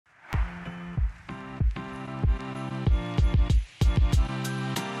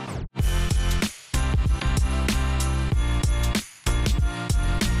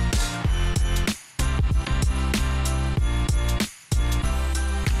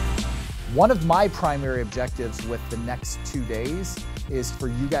One of my primary objectives with the next 2 days is for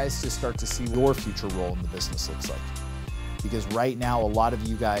you guys to start to see your future role in the business looks like. Because right now, a lot of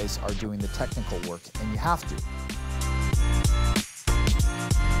you guys are doing the technical work, and you have to.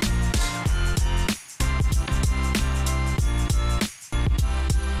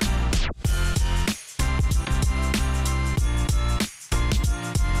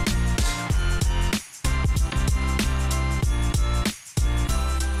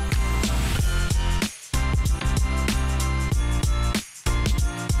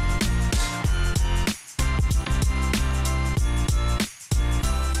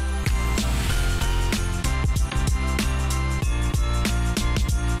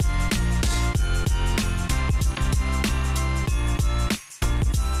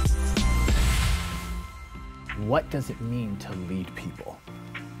 What does it mean to lead people,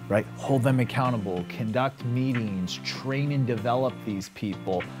 right? Hold them accountable, conduct meetings, train and develop these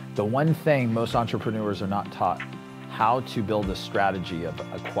people. The one thing most entrepreneurs are not taught, how to build a strategy of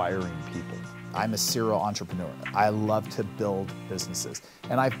acquiring people. I'm a serial entrepreneur. I love to build businesses.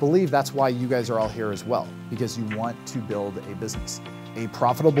 And I believe that's why you guys are all here as well, because you want to build a business. A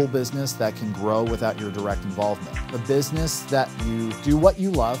profitable business that can grow without your direct involvement. A business that you do what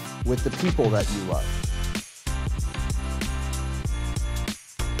you love with the people that you love.